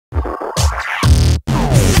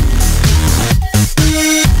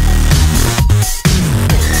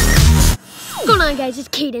guys, it's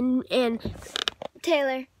Caden and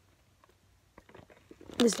Taylor.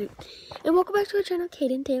 This dude. And welcome back to our channel,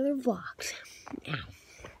 Caden Taylor Vlogs. Now,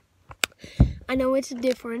 I know it's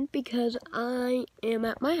different because I am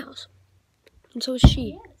at my house. And so is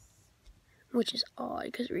she. Yes. Which is odd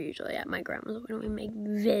because we're usually at my grandma's when we make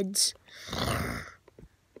vids.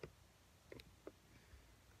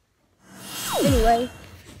 Anyway,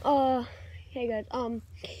 hey guys,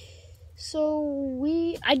 so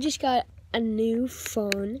I just got a new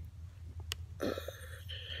phone.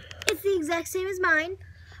 It's the exact same as mine.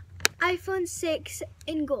 iPhone 6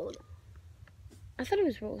 in gold. I thought it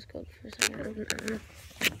was rose gold for a second. I don't know.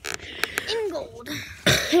 In gold.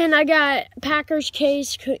 And I got Packers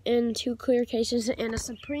case and 2 clear cases and a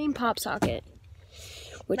Supreme pop socket.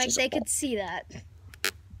 Which like is they could see that.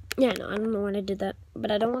 Yeah, no, I don't know when I did that,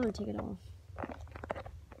 but I don't want to take it off.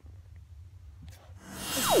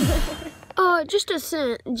 Just a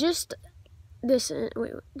cent. Just this.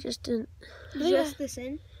 Wait, just in. Just this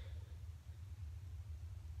in.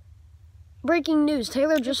 Breaking news.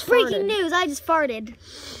 Taylor just Breaking farted. news. I just farted.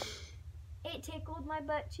 It tickled my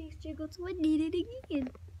butt cheeks, jiggled, so I did it again.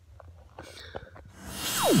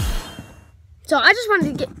 So I just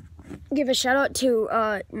wanted to give a shout out to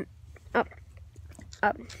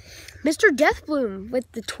Mr. DeathBloom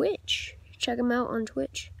with the Twitch. Check him out on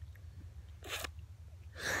Twitch.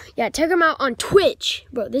 Yeah, check him out on Twitch.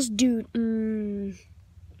 Bro, this dude,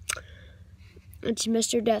 it's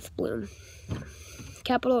Mr. DeathBloom.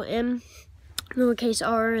 Capital M, lowercase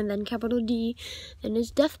r, and then capital D, and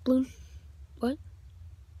it's DeathBloom. What?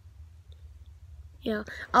 Yeah,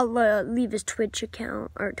 I'll leave his Twitch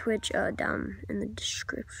account, or Twitch, down in the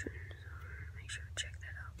description. Make sure to check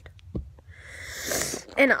that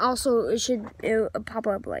out. And also, it'll pop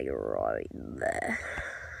up, like, right there.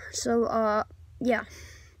 So, yeah.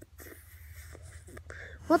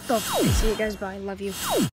 What the f***? See you guys, bye. Love you.